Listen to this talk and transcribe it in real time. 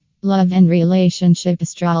Love and Relationship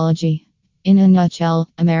Astrology. In a nutshell,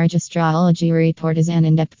 a marriage astrology report is an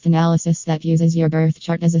in-depth analysis that uses your birth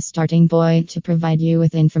chart as a starting point to provide you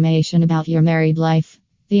with information about your married life.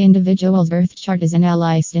 The individual's birth chart is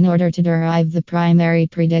analyzed in order to derive the primary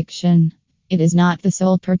prediction. It is not the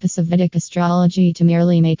sole purpose of Vedic astrology to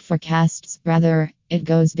merely make forecasts, rather, it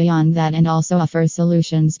goes beyond that and also offers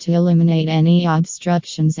solutions to eliminate any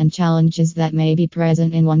obstructions and challenges that may be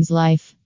present in one's life.